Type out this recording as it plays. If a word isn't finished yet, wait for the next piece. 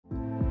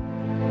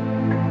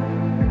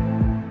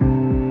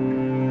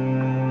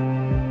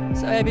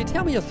So Abby,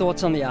 tell me your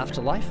thoughts on the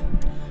afterlife.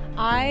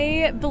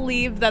 I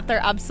believe that there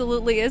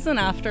absolutely is an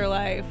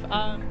afterlife.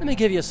 Let me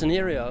give you a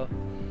scenario.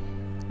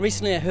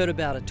 Recently I heard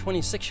about a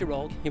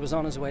 26-year-old. He was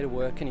on his way to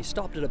work and he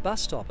stopped at a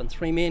bus stop and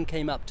 3 men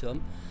came up to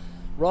him,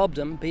 robbed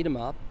him, beat him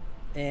up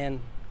and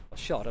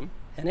shot him.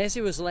 And as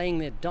he was laying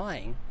there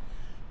dying,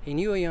 he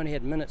knew he only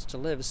had minutes to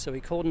live, so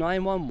he called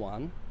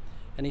 911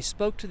 and he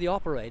spoke to the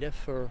operator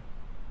for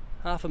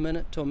half a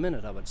minute to a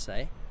minute, I would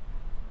say.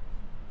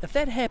 If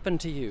that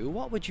happened to you,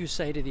 what would you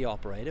say to the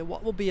operator?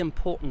 What will be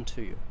important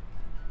to you?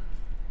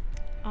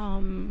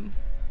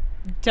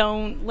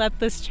 Don't let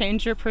this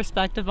change your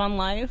perspective on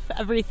life.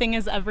 Everything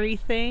is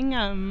everything.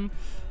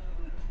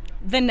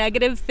 The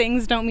negative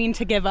things don't mean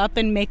to give up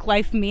and make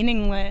life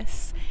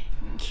meaningless.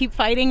 Keep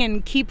fighting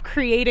and keep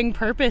creating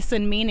purpose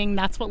and meaning.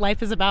 That's what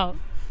life is about.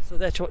 So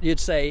that's what you'd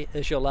say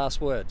is your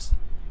last words?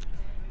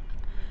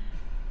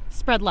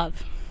 Spread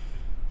love.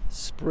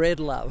 Spread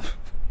love.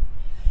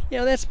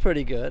 Yeah, that's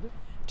pretty good.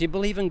 Do you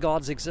believe in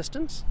God's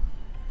existence?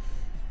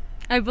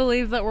 I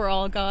believe that we're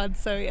all God,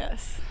 so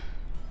yes.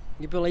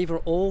 You believe we're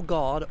all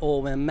God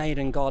or we're made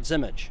in God's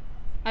image?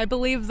 I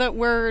believe that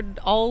we're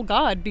all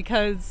God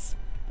because,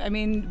 I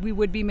mean, we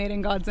would be made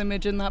in God's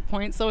image in that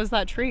point. So is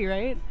that tree,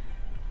 right?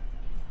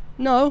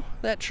 No,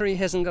 that tree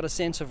hasn't got a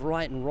sense of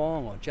right and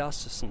wrong or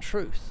justice and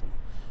truth.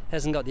 It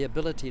hasn't got the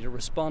ability to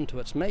respond to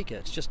its maker.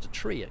 It's just a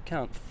tree. It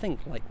can't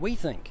think like we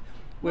think.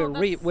 We're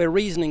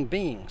reasoning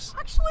beings.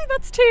 Actually,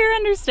 that's to your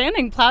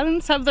understanding.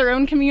 Plants have their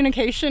own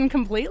communication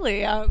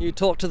completely. You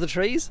talk to the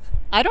trees?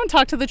 I don't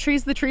talk to the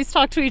trees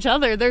talk to each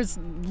other. There's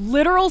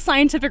literal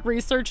scientific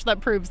research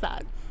that proves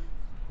that.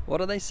 What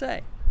do they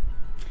say?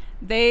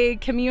 They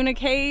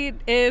communicate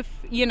if,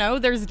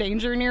 there's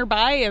danger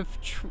nearby.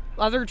 If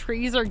other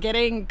trees are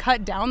getting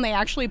cut down, they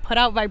actually put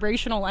out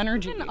vibrational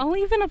energy. I'll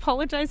even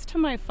apologize to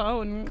my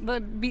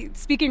phone,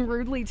 speaking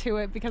rudely to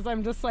it, because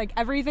I'm just like,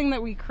 everything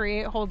that we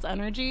create holds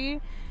energy.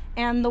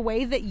 And the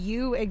way that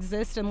you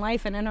exist in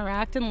life and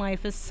interact in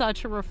life is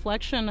such a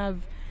reflection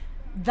of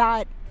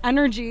that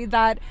energy,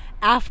 that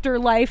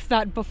afterlife,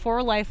 that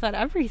before life, that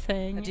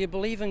everything. Do you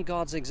believe in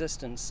God's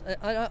existence?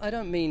 I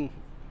don't mean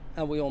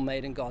are we all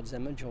made in God's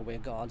image or we're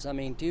gods? I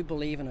mean, do you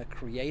believe in a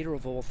creator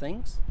of all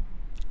things?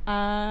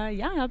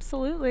 Yeah,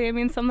 absolutely. I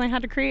mean, something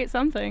had to create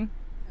something.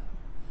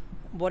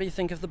 What do you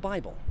think of the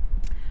Bible?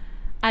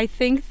 I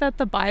think that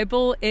the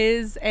Bible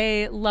is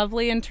a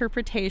lovely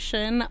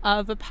interpretation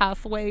of a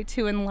pathway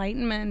to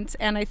enlightenment,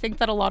 and I think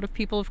that a lot of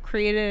people have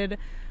created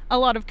a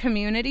lot of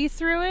community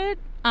through it.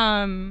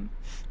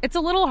 It's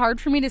a little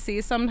hard for me to see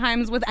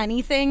sometimes with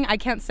anything. I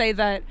can't say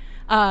that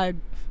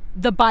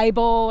the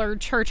Bible or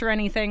church or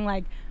anything,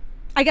 like,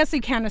 I guess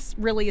you can't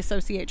really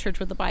associate church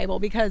with the Bible,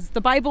 because the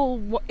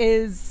Bible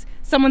is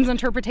someone's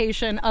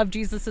interpretation of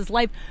Jesus's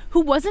life, who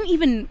wasn't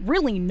even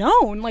really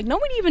known. Like,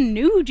 nobody even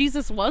knew who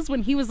Jesus was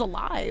when he was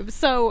alive.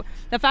 So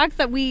the fact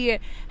that we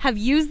have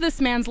used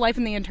this man's life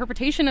and the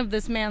interpretation of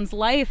this man's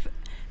life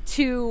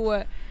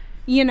to,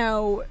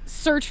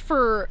 search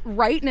for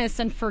rightness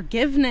and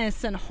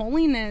forgiveness and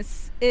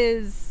holiness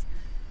is,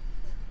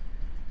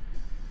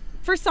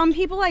 for some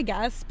people, I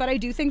guess, but I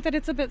do think that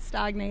it's a bit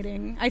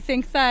stagnating. I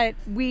think that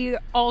we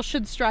all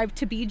should strive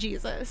to be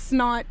Jesus,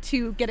 not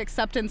to get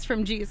acceptance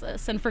from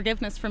Jesus and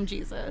forgiveness from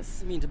Jesus.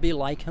 You mean to be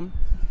like him?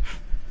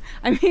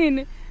 I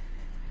mean,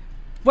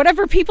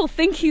 whatever people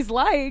think he's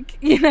like,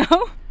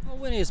 Well,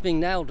 when he was being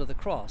nailed to the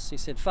cross, he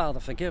said, Father,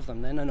 forgive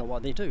them. They don't know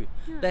what they do.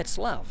 Yeah. That's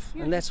love.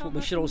 Yeah, and that's what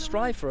we should all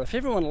strive for. If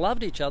everyone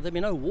loved each other, there'd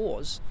be no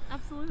wars.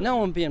 Absolutely. No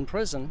one would be in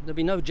prison. There'd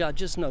be no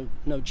judges, no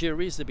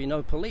juries. There'd be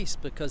no police,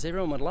 because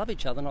everyone would love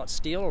each other, not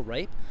steal or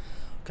rape,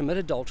 commit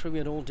adultery.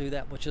 We'd all do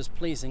that which is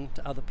pleasing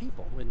to other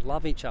people. We'd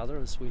love each other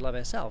as we love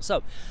ourselves.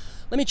 So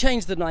let me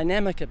change the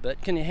dynamic a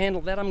bit. Can you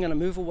handle that? I'm going to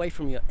move away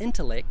from your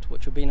intellect,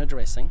 which we've been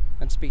addressing,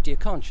 and speak to your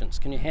conscience.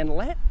 Can you handle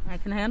that? I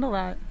can handle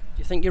that. Do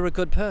you think you're a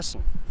good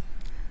person?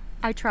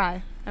 I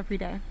try every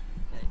day.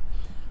 Okay.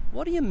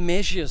 What do you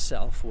measure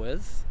yourself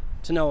with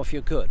to know if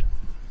you're good?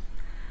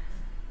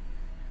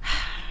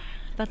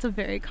 That's a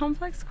very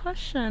complex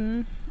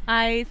question.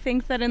 I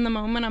think that in the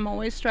moment I'm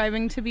always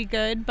striving to be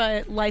good,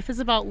 but life is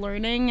about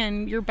learning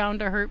and you're bound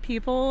to hurt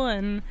people,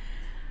 and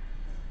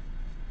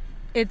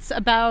I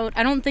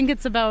don't think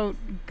it's about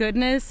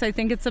goodness. I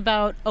think it's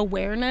about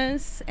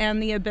awareness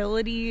and the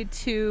ability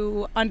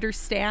to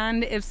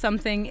understand if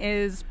something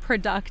is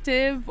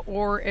productive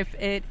or if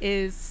it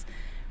is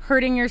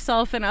hurting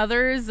yourself and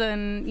others,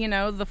 and,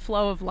 the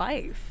flow of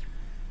life.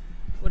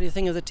 What do you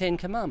think of the 10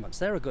 Commandments?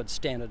 They're a good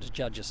standard to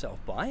judge yourself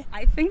by.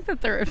 I think that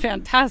they're a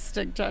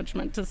fantastic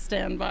judgment to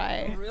stand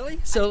by. Oh, really?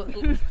 So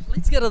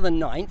let's get to the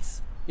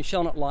 9th. You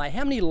shall not lie.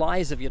 How many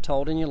lies have you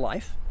told in your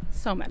life?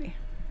 So many.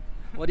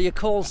 What do you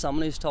call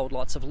someone who's told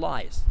lots of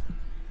lies?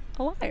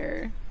 A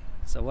liar.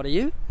 So what are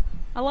you?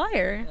 A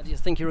liar. How do you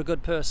think you're a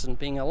good person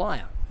being a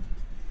liar?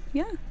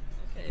 Yeah.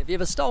 Okay. Have you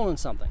ever stolen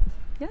something?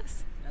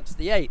 Yes. That's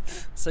the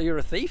 8th. So you're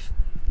a thief?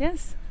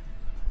 Yes.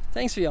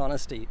 Thanks for your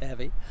honesty,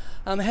 Abby.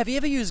 Have you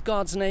ever used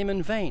God's name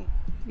in vain?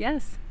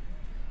 Yes.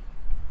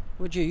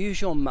 Would you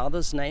use your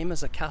mother's name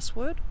as a cuss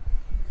word?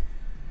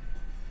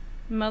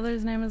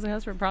 Mother's name is a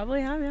cuss word.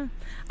 Probably have,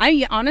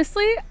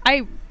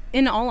 yeah.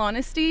 In all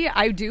honesty,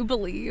 I do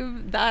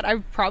believe that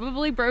I've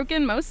probably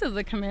broken most of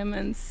the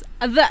commandments.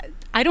 That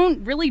I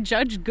don't really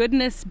judge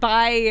goodness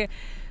by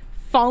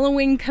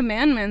following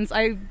commandments.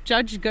 I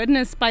judge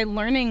goodness by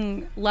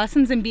learning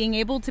lessons and being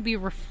able to be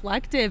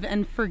reflective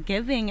and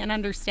forgiving and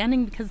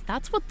understanding, because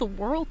that's what the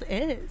world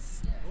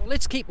is. Well,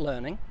 let's keep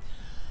learning.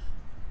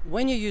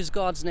 When you use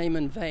God's name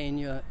in vain,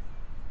 you're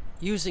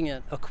using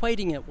it,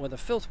 equating it with a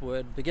filth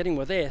word beginning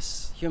with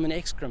S, human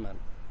excrement.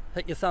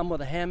 Hit your thumb with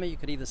a hammer, you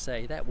could either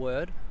say that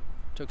word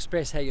to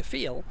express how you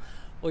feel,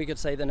 or you could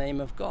say the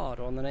name of God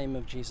or the name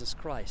of Jesus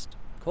Christ.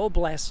 Called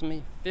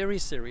blasphemy, very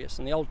serious,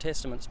 and the Old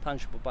Testament's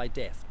punishable by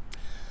death.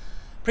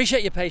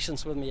 Appreciate your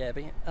patience with me,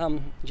 Abby.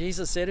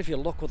 Jesus said if you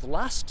look with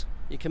lust,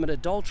 you commit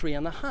adultery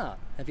in the heart.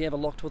 Have you ever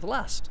looked with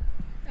lust?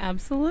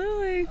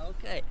 Absolutely.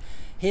 Okay,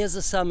 here's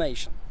a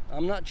summation.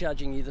 I'm not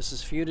judging you, this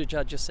is for you to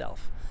judge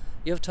yourself.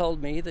 You've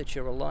told me that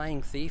you're a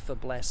lying thief, a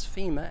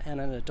blasphemer, and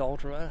an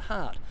adulterer at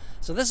heart.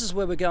 So this is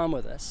where we're going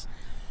with this.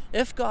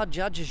 If God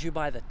judges you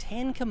by the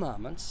 10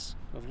 Commandments,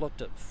 we've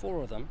looked at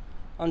 4 of them,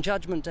 on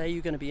Judgment Day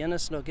you're going to be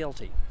innocent or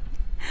guilty.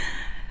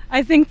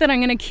 I think that I'm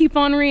going to keep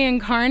on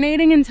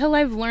reincarnating until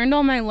I've learned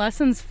all my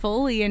lessons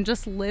fully and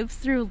just live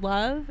through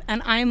love.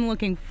 And I'm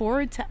looking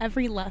forward to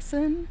every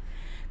lesson,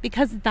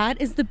 because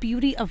that is the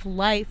beauty of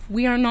life.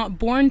 We are not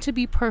born to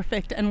be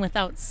perfect and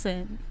without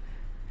sin.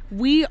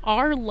 We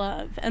are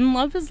love, and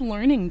love is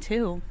learning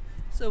too.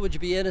 So would you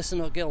be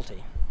innocent or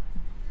guilty?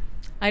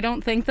 I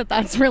don't think that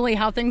that's really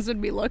how things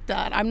would be looked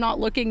at. I'm not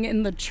looking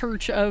in the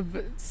church of,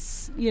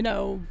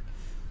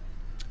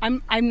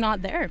 I'm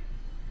not there.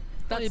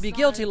 Well, you'd be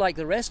guilty like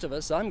the rest of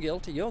us. I'm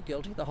guilty, you're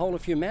guilty, the whole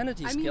of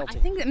humanity's guilty.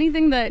 I think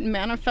anything that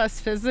manifests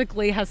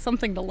physically has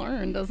something to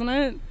learn, doesn't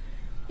it?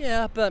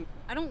 Yeah, but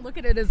I don't look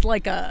at it as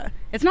like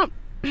it's not,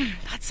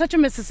 that's such a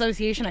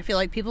misassociation I feel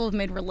like people have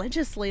made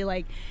religiously.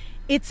 Like,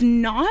 it's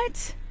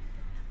not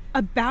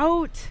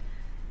about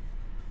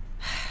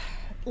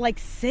like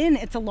sin.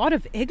 It's a lot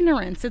of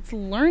ignorance. It's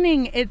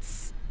learning.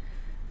 It's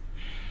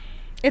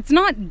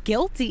not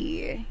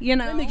guilty,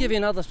 Let me give you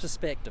another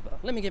perspective.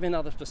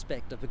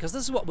 Because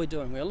this is what we're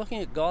doing. We're looking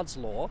at God's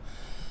law.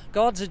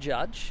 God's a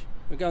judge.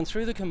 We're going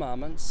through the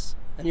commandments,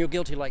 and you're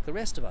guilty like the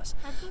rest of us.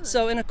 Absolutely.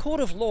 So in a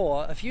court of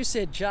law, if you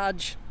said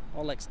judge,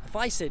 or like if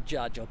I said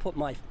judge, I'll put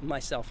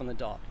myself in the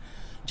dot.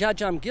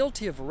 Judge, I'm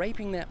guilty of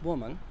raping that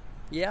woman.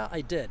 Yeah,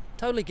 I did.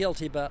 Totally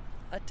guilty, but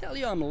I tell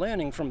you, I'm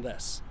learning from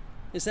this.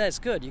 Is that it's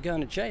good? You're going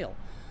to jail.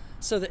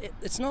 So that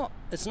it's not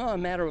a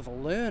matter of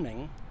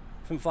learning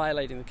from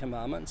violating the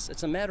commandments.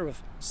 It's a matter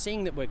of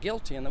seeing that we're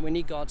guilty and that we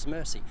need God's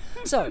mercy.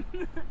 So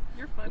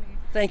you're funny.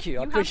 Thank you.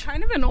 You have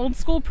kind of an old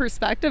school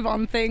perspective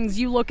on things.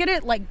 You look at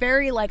it like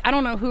very like, I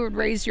don't know who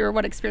raised you or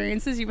what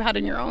experiences you've had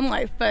in your own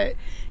life, but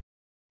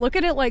look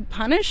at it like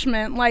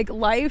punishment. Like,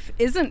 life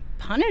isn't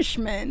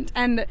punishment,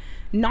 and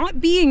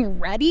not being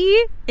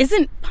ready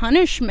isn't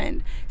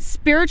punishment.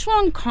 Spiritual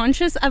and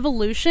conscious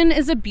evolution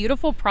is a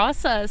beautiful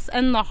process,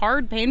 and the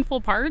hard,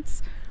 painful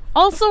parts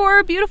also are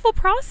a beautiful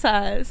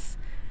process.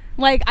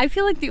 Like, I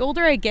feel like the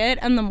older I get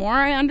and the more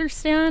I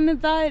understand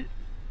that,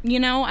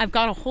 I've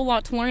got a whole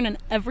lot to learn, and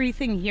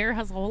everything here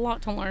has a whole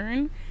lot to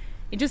learn,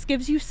 it just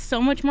gives you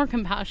so much more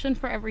compassion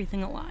for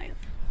everything alive.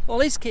 Well,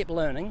 let's keep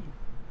learning.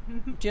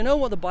 Do you know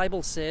what the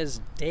Bible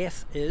says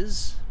death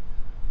is?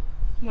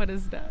 What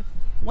is death?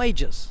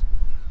 Wages.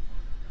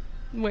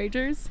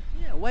 Wagers?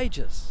 Yeah,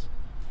 wages.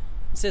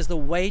 It says the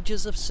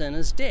wages of sin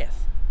is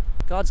death.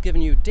 God's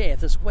given you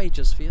death as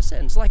wages for your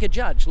sins. Like a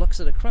judge looks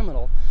at a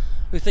criminal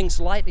who thinks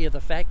lightly of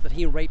the fact that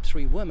he raped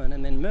 3 women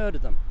and then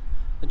murdered them.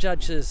 The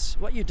judge says,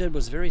 what you did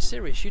was very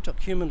serious. You took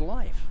human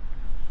life.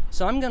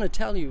 So I'm going to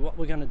tell you what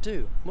we're going to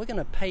do. We're going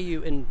to pay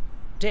you in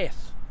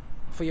death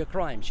for your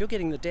crimes. You're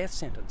getting the death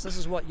sentence. This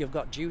is what you've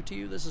got due to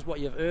you. This is what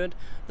you've earned.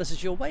 This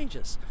is your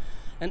wages.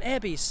 And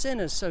Abby, sin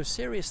is so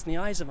serious in the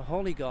eyes of a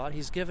holy God,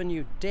 he's given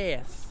you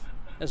death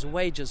as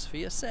wages for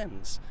your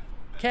sins.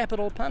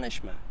 Capital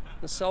punishment.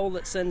 The soul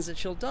that sins, it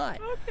shall die.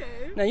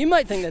 Okay. Now, you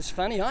might think that's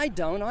funny. I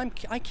don't.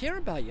 I care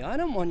about you. I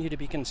don't want you to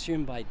be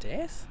consumed by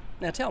death.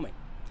 Now, tell me.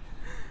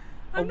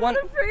 I'm not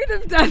afraid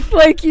of death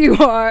like you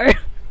are.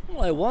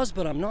 Well, I was,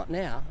 but I'm not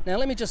now. Now,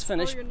 let me just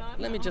finish. Oh, you're not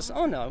Let me now? just...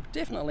 Oh, no,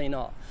 definitely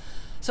not.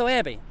 So,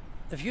 Abby,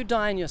 if you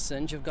die in your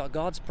sins, you've got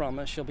God's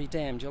promise, you'll be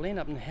damned. You'll end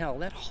up in hell.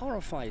 That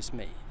horrifies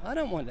me. I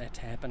don't want that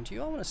to happen to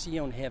you. I want to see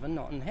you in heaven,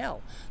 not in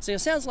hell. So, it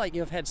sounds like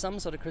you've had some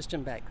sort of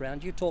Christian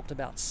background. You talked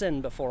about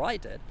sin before I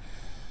did.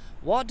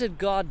 What did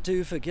God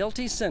do for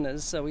guilty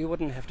sinners so we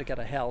wouldn't have to go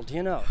to hell? Do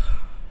you know?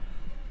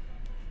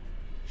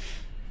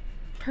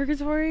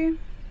 Purgatory?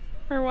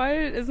 Or what?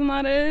 Isn't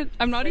that it?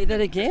 I'm not Say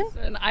that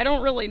again? I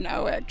don't really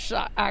know it,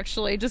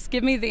 actually. Just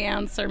give me the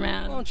answer,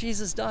 man. Well,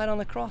 Jesus died on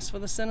the cross for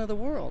the sin of the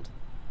world.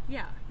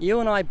 Yeah.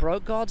 You and I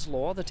broke God's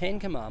law, the 10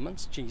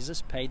 Commandments.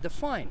 Jesus paid the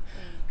fine.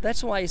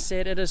 That's why he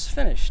said it is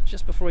finished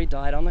just before he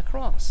died on the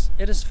cross.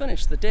 It is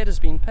finished. The debt has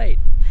been paid.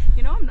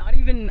 I'm not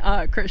even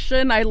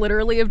Christian. I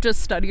literally have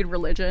just studied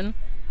religion.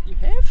 You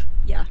have?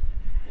 Yeah.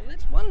 Well,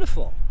 that's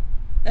wonderful.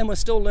 And we're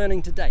still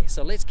learning today.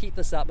 So let's keep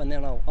this up, and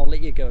then I'll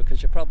let you go,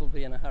 because you're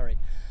probably in a hurry.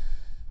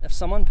 If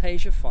someone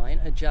pays your fine,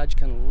 a judge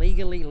can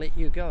legally let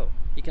you go.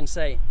 He can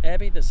say,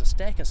 Abby, there's a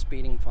stack of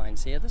speeding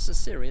fines here. This is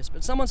serious,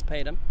 but someone's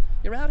paid them.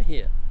 You're out of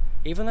here.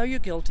 Even though you're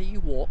guilty, you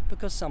walk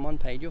because someone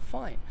paid your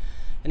fine.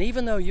 And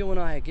even though you and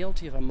I are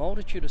guilty of a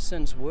multitude of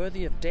sins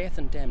worthy of death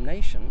and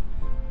damnation,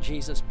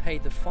 Jesus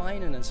paid the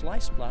fine in his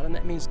life's blood, and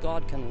that means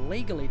God can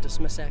legally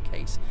dismiss our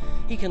case.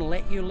 He can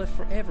let you live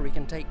forever. He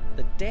can take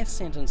the death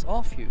sentence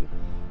off you,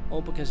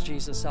 all because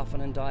Jesus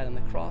suffered and died on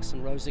the cross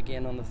and rose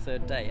again on the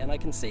third day. And I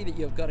can see that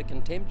you've got a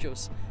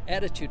contemptuous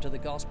attitude to the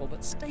gospel,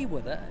 but stay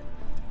with it.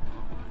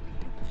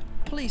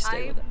 Please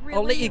stay with it.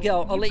 I'll let you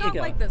go. I'll let you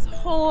go. Like this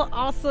whole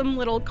awesome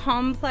little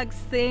complex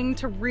thing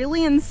to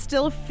really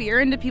instill fear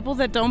into people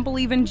that don't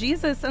believe in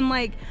Jesus, and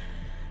like,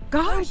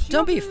 gosh,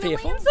 don't be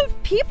fearful. Millions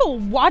of people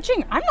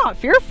watching. I'm not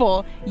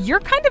fearful.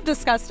 You're kind of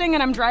disgusting,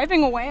 and I'm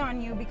driving away on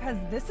you because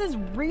this is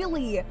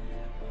really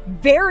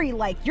very,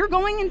 like, you're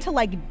going into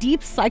like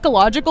deep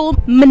psychological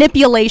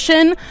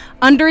manipulation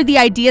under the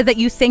idea that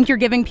you think you're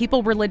giving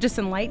people religious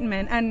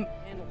enlightenment. And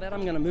that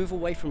I'm going to move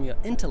away from your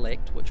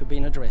intellect, which we've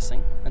been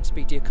addressing, and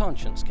speak to your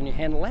conscience. Can you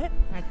handle that?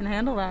 I can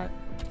handle that.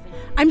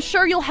 I'm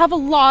sure you'll have a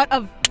lot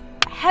of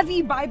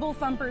heavy Bible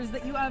thumpers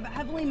that you have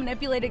heavily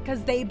manipulated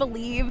because they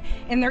believe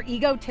in their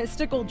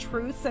egotistical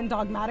truths and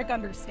dogmatic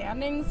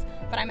understandings,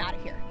 but I'm out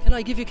of here. Can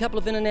I give you a couple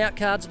of in and out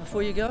cards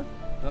before you go?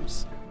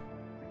 Oops.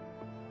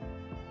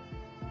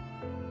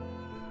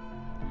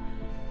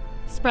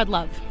 Spread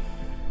love.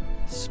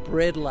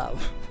 Spread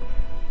love.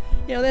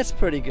 Yeah, that's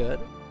pretty good.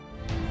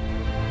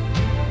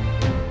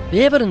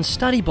 The Evidence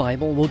Study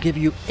Bible will give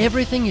you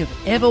everything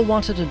you've ever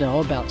wanted to know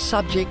about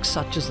subjects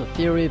such as the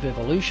theory of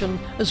evolution,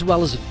 as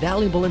well as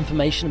valuable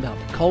information about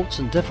the cults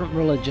and different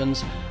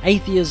religions,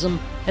 atheism,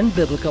 and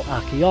biblical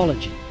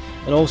archaeology.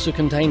 It also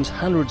contains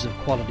hundreds of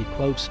quality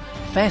quotes,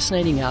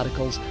 fascinating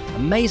articles,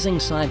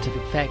 amazing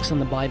scientific facts in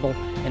the Bible,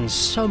 and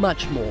so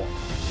much more.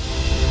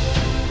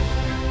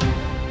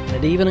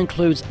 It even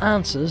includes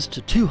answers to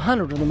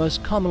 200 of the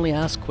most commonly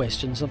asked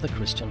questions of the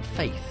Christian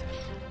faith.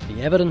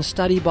 The Evidence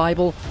Study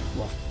Bible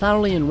will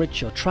thoroughly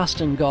enrich your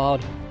trust in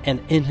God and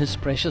in His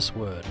precious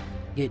Word.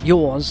 Get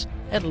yours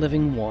at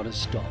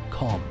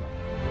livingwaters.com.